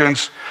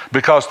instructions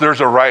because there's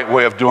a right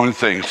way of doing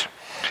things.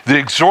 The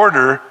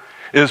exhorter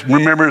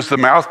remembers the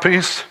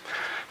mouthpiece.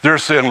 They're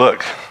saying,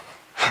 look,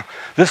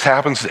 this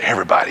happens to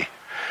everybody.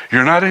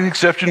 You're not an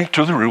exception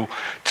to the rule.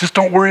 Just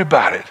don't worry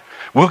about it.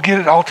 We'll get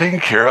it all taken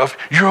care of.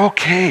 You're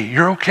okay.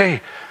 You're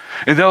okay.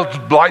 And they'll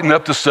lighten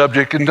up the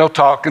subject, and they'll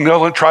talk, and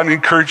they'll try to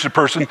encourage the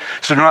person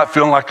so they're not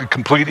feeling like a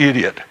complete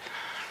idiot.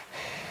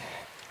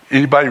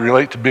 Anybody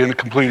relate to being a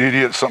complete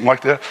idiot, something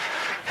like that?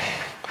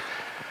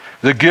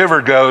 The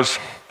giver goes,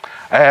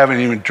 I haven't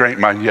even drank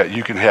mine yet.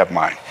 You can have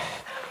mine.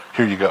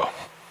 Here you go.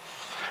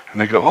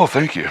 And they go, oh,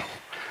 thank you.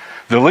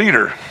 The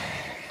leader,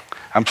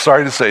 I'm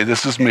sorry to say,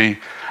 this is me.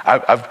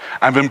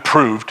 I've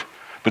improved,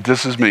 but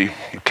this is me,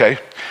 okay?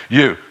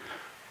 You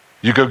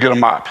go get a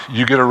mop.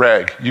 You get a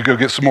rag. You go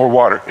get some more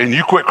water. And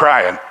you quit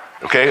crying,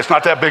 okay? It's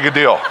not that big a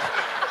deal.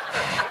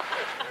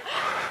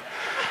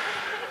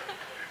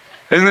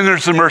 And then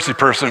there's the mercy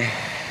person.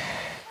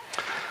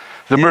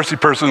 The mercy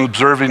person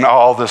observing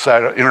all this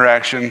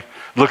interaction,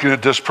 looking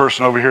at this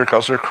person over here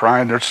because they're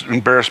crying. They're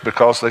embarrassed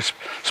because they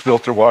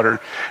spilt their water.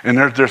 And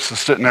they're just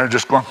sitting there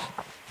just going,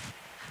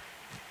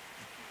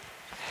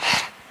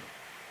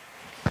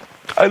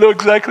 I know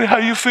exactly how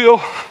you feel.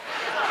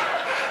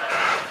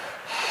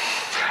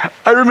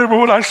 I remember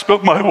when I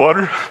spilled my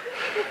water,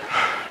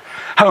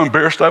 how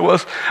embarrassed I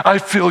was. I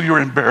feel your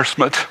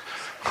embarrassment.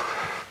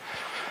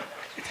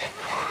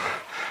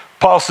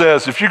 Paul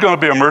says, if you're going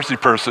to be a mercy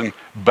person,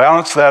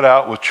 balance that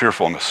out with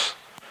cheerfulness.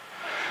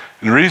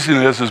 And the reason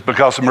is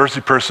because a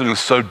mercy person is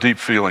so deep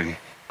feeling.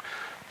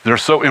 They're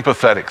so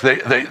empathetic.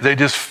 They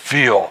just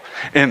feel.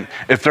 And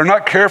if they're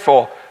not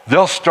careful,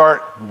 they'll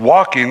start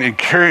walking and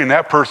carrying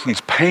that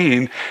person's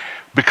pain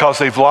because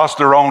they've lost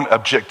their own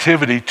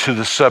objectivity to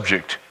the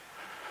subject.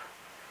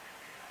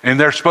 And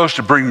they're supposed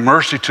to bring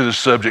mercy to the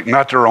subject,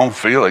 not their own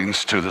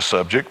feelings to the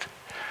subject.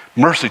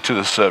 Mercy to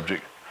the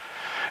subject.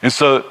 And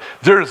so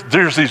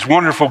there's these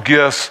wonderful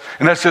gifts,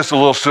 and that's just a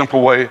little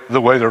simple way,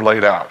 the way they're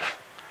laid out.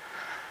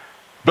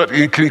 But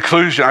in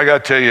conclusion, I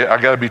got to tell you, I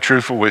got to be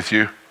truthful with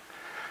you.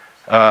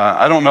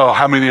 I don't know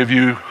how many of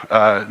you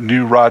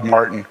knew Rod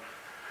Martin,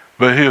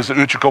 but he was an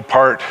integral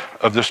part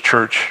of this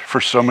church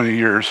for so many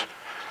years.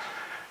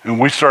 And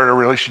we started a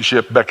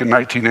relationship back in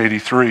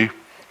 1983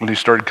 when he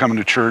started coming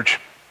to church.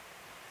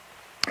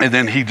 And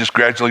then he just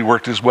gradually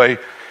worked his way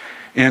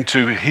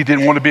into, he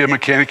didn't want to be a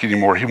mechanic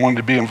anymore. He wanted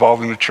to be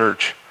involved in the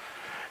church.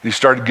 And he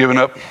started giving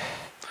up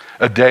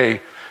a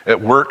day at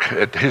work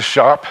at his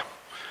shop.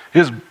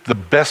 He's the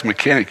best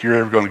mechanic you're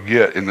ever going to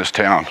get in this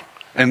town,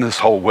 in this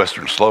whole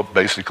Western Slope,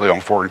 basically,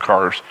 on foreign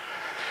cars.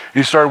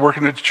 And he started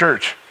working at the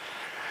church.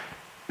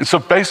 And so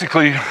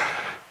basically,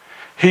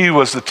 he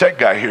was the tech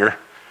guy here,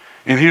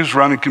 and he was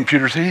running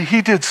computers.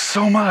 He did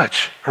so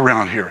much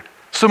around here,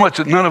 so much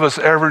that none of us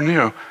ever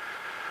knew.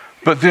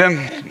 But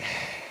then,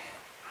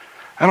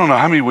 I don't know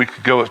how many weeks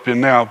ago it's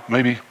been now,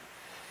 maybe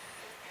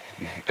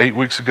 8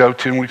 weeks ago,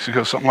 10 weeks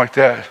ago, something like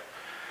that.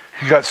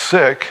 He got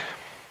sick,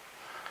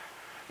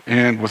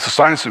 and with a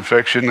sinus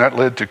infection, that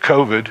led to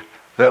COVID.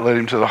 That led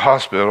him to the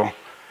hospital,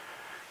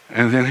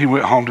 and then he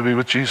went home to be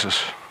with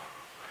Jesus.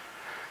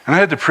 And I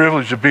had the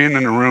privilege of being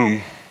in the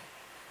room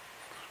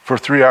for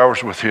 3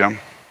 hours with him.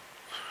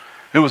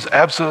 It was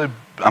absolutely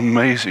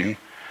amazing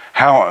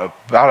how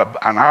about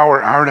an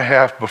hour and a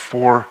half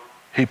before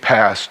he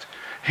passed,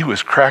 he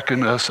was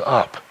cracking us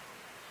up.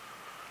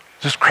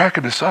 Just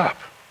cracking us up.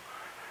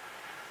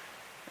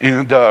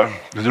 And the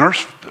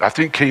nurse, I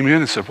think, came in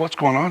and said, what's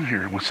going on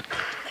here? And we said,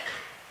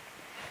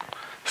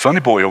 funny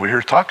boy over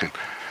here talking.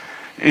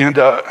 And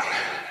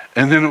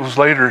then it was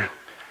later,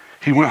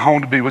 he went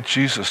home to be with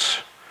Jesus.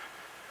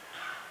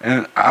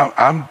 And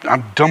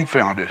I'm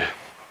dumbfounded.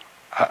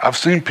 I've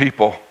seen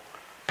people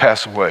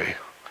pass away,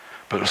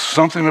 but there's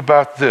something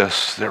about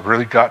this that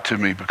really got to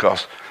me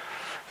because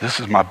this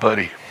is my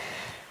buddy.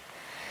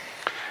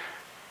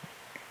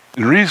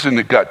 The reason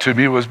it got to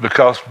me was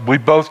because we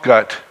both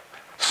got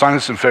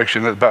sinus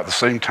infection at about the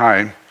same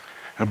time.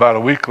 And about a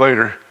week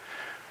later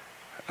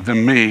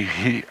than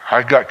me,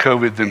 I got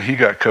COVID, then he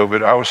got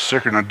COVID. I was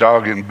sicker than a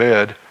dog in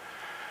bed.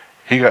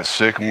 He got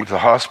sick and went to the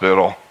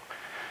hospital.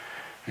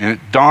 And it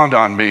dawned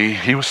on me,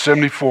 he was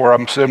 74,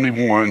 I'm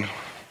 71.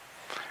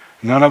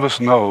 None of us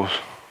knows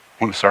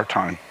when it's our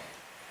time.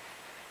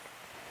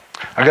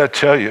 I got to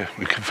tell you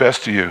and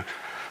confess to you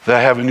that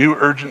I have a new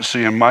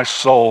urgency in my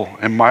soul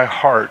and my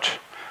heart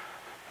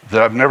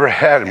that I've never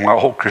had in my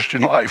whole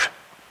Christian life.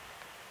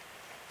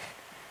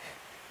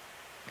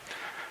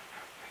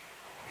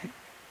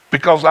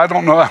 Because I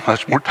don't know how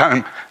much more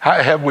time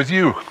I have with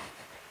you.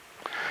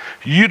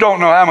 You don't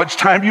know how much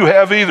time you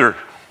have either.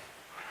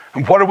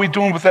 And what are we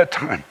doing with that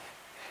time?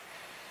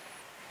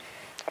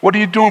 What are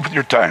you doing with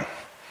your time?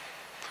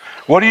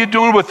 What are you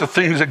doing with the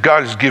things that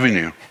God has given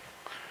you?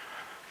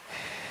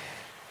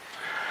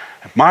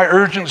 My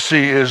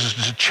urgency is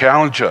to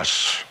challenge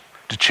us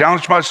to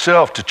challenge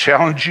myself, to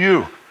challenge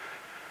you,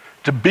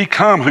 to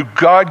become who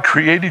God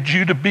created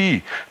you to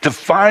be, to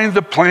find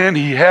the plan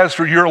he has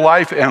for your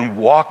life and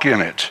walk in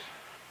it.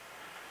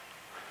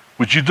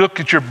 Would you look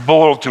at your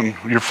bulletin,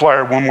 your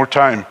flyer one more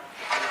time?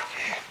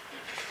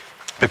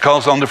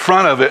 Because on the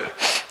front of it,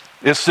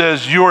 it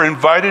says, you are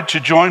invited to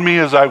join me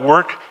as I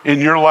work in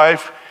your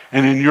life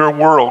and in your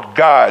world,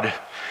 God.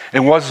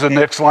 And what does the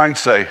next line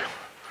say?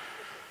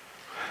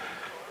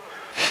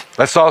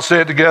 Let's all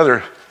say it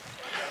together.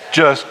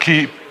 Just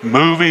keep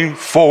moving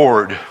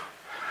forward.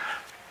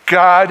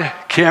 God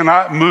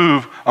cannot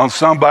move on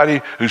somebody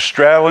who's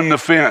straddling the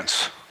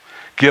fence.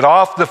 Get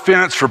off the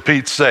fence for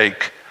Pete's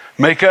sake.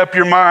 Make up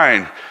your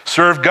mind.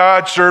 Serve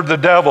God, serve the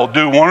devil.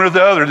 Do one or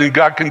the other, then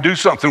God can do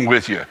something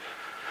with you.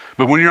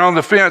 But when you're on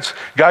the fence,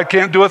 God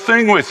can't do a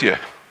thing with you.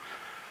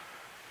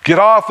 Get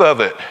off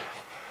of it.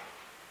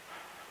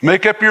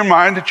 Make up your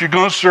mind that you're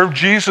going to serve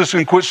Jesus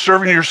and quit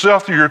serving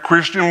yourself through your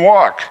Christian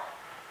walk.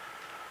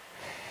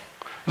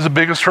 This is the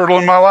biggest hurdle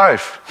in my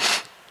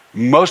life.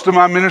 Most of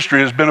my ministry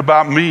has been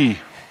about me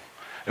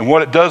and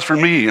what it does for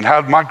me and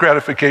how my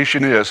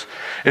gratification is.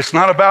 It's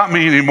not about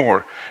me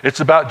anymore. It's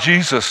about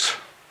Jesus.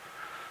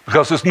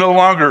 Because it's no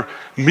longer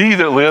me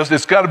that lives.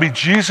 It's got to be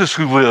Jesus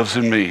who lives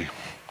in me.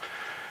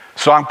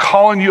 So I'm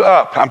calling you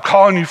up. I'm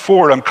calling you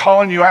forward. I'm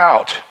calling you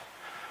out.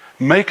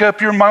 Make up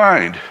your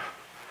mind.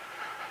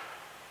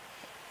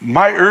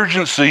 My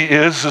urgency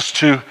is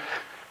to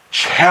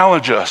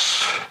challenge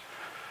us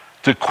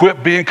to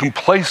quit being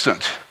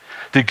complacent,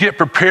 to get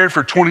prepared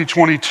for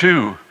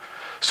 2022,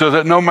 so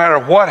that no matter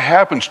what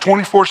happens,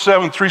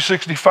 24/7,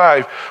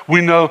 365, we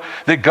know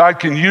that God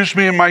can use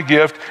me in my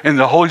gift and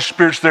the Holy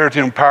Spirit's there to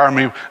empower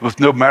me with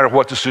no matter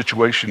what the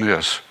situation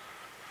is.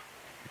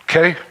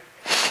 Okay?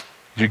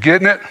 You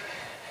getting it?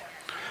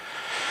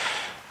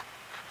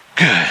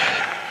 Good.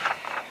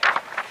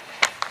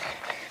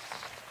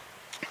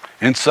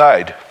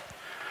 Inside,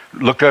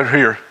 look out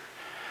here,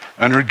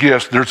 under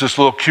gifts, there's this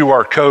little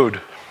QR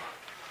code.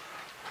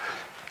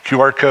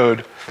 QR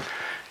code.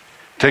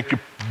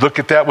 Look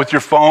at that with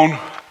your phone.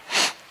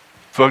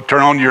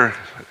 Turn on your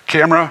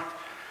camera.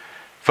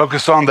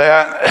 Focus on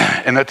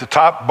that. And at the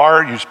top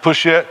bar, you just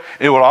push it.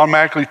 It will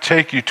automatically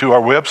take you to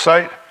our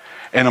website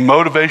and a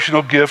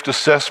motivational gift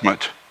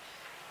assessment.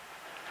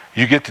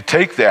 You get to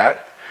take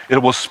that. It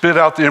will spit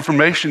out the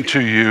information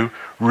to you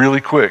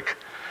really quick.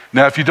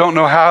 Now, if you don't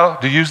know how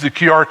to use the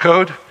QR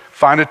code,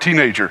 find a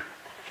teenager.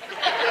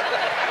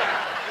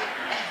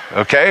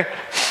 Okay?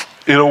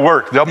 It'll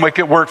work. They'll make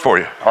it work for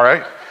you, all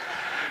right?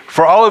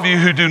 For all of you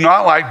who do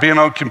not like being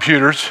on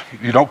computers,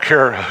 you don't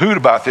care a hoot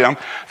about them,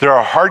 there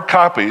are hard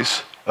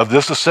copies of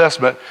this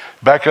assessment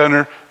back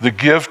under the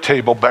give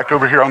table, back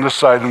over here on this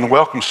side in the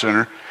Welcome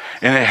Center,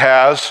 and it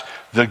has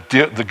the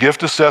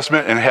gift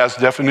assessment and it has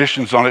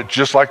definitions on it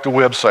just like the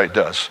website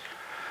does.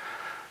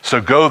 So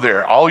go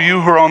there. All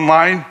you who are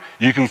online,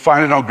 you can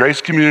find it on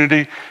Grace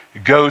Community.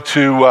 Go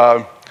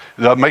to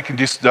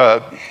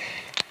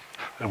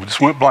it just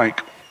went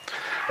blank.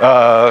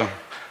 Yeah,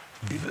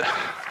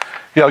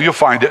 you'll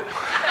find it.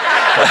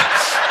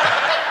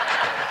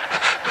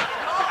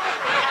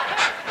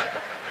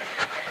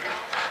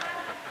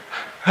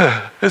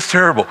 It's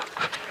terrible.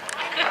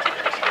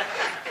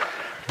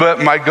 But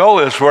my goal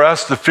is for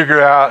us to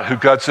figure out who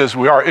God says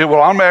we are. It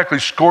will automatically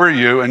score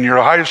you, and your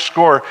highest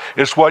score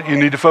is what you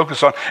need to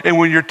focus on. And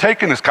when you're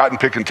taking this cotton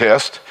picking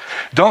test,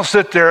 don't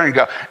sit there and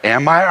go,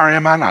 am I or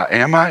am I not?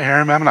 Am I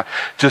or am I not?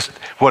 Just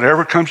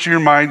whatever comes to your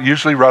mind,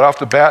 usually right off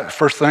the bat,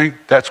 first thing,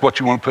 that's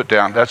what you want to put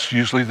down. That's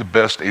usually the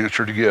best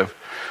answer to give.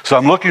 So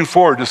I'm looking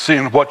forward to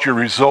seeing what your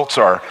results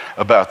are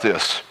about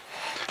this.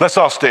 Let's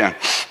all stand.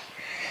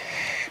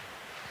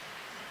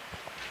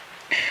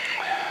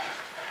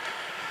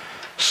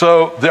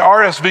 So the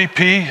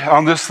RSVP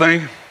on this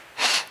thing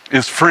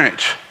is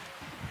French.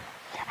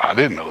 I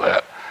didn't know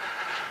that.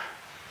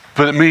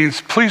 But it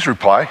means please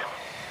reply.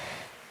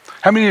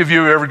 How many of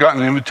you have ever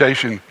gotten an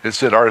invitation that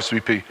said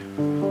RSVP?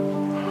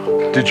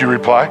 Did you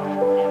reply?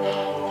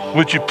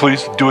 Would you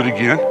please do it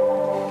again?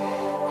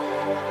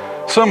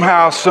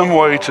 Somehow, some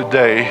way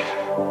today,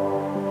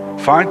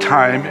 find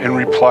time and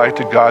reply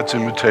to God's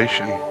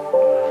invitation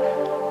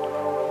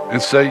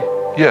and say,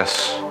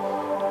 yes.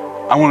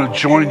 I want to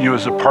join you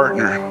as a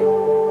partner.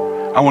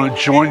 I want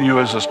to join you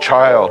as a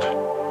child.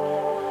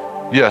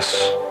 Yes,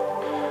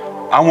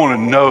 I want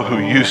to know who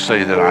you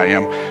say that I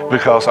am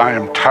because I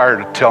am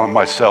tired of telling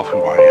myself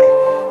who I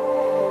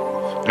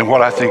am and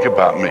what I think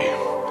about me.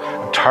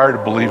 I'm tired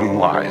of believing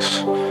lies.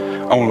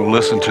 I want to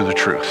listen to the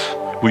truth.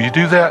 Will you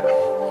do that?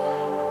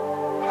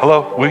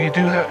 Hello, will you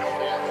do that?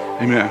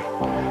 Amen.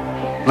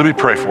 Let me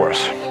pray for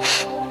us.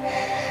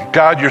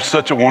 God, you're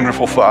such a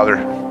wonderful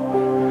Father.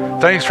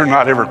 Thanks for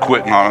not ever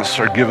quitting on us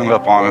or giving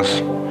up on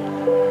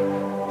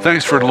us.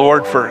 Thanks for,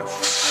 Lord, for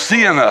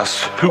seeing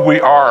us who we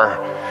are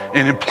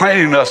and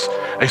implanting us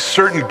a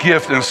certain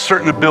gift and a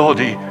certain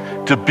ability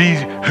to be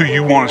who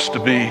you want us to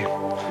be.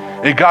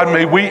 And God,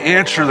 may we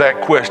answer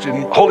that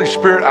question. Holy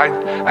Spirit,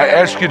 I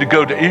ask you to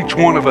go to each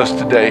one of us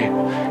today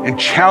and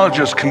challenge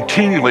us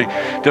continually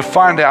to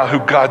find out who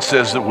God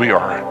says that we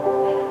are.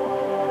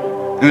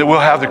 And that we'll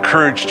have the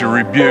courage to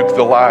rebuke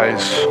the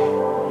lies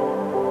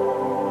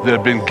that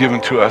have been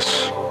given to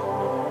us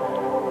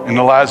and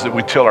the lies that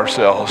we tell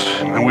ourselves.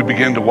 And we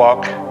begin to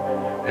walk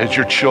as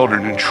your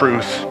children in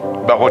truth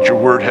about what your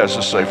word has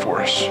to say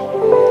for us.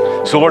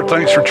 So Lord,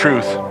 thanks for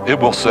truth. It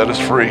will set us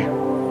free.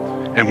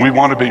 And we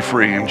want to be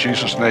free in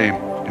Jesus' name.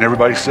 And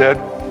everybody said,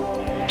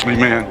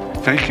 amen.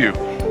 Thank you.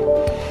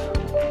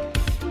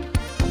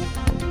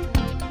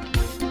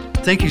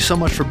 Thank you so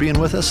much for being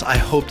with us. I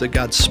hope that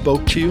God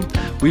spoke to you.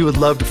 We would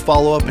love to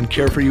follow up and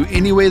care for you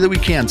any way that we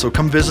can. So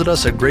come visit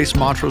us at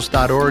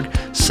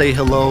gracemontrose.org. Say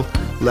hello.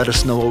 Let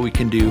us know what we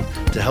can do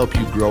to help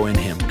you grow in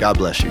Him. God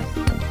bless you.